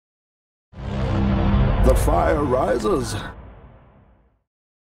The fire rises.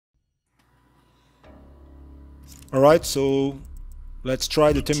 Alright, so let's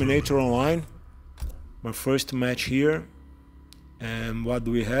try the Terminator online. My first match here. And what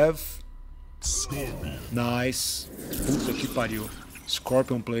do we have? Scorpion. Nice. Puta que pariu.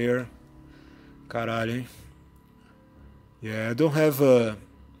 Scorpion player. Caralho, hein? Yeah, I don't have a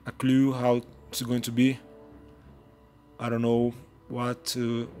clue how it's going to be. I don't know what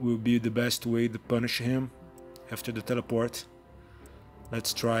will be the best way to punish him after the teleport.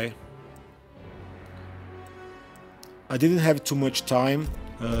 Let's try. I didn't have too much time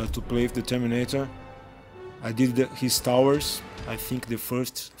to play with the Terminator. I did his towers, I think the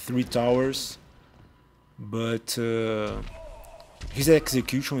first 3 towers, but his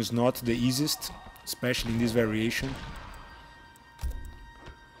execution is not the easiest, especially in this variation.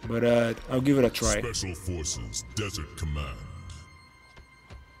 But I'll give it a try. Special Forces Desert Command.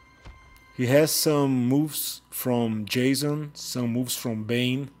 He has some moves from Jason, some moves from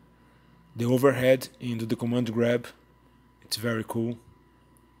Bane. The overhead into the command grab, it's very cool.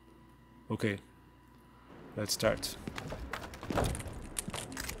 Okay, let's start.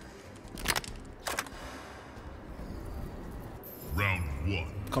 Round 1.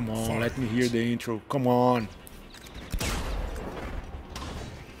 Come on, Fight. let me hear the intro. Come on.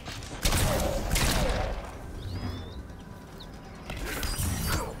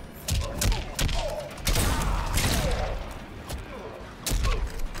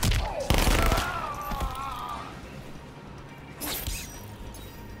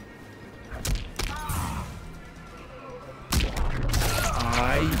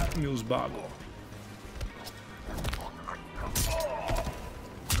 Ai, meus bagos.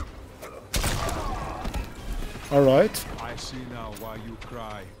 All right. I see now why you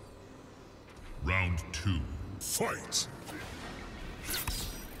cry. Round 2. Fight.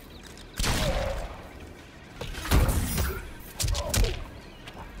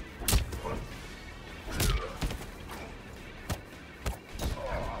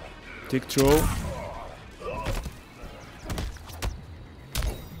 Take throw.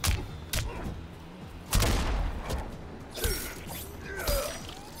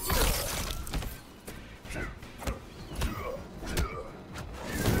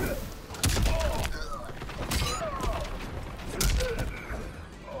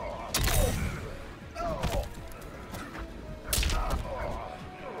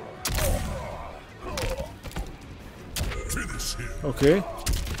 Finish him. Okay.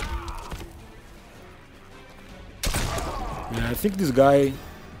 Yeah, I think this guy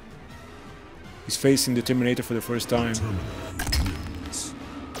is facing the Terminator for the first time.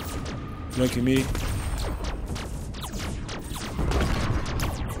 Lucky me.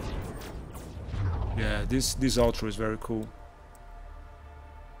 Yeah, this outro is very cool.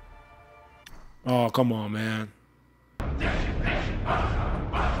 Oh, come on, man.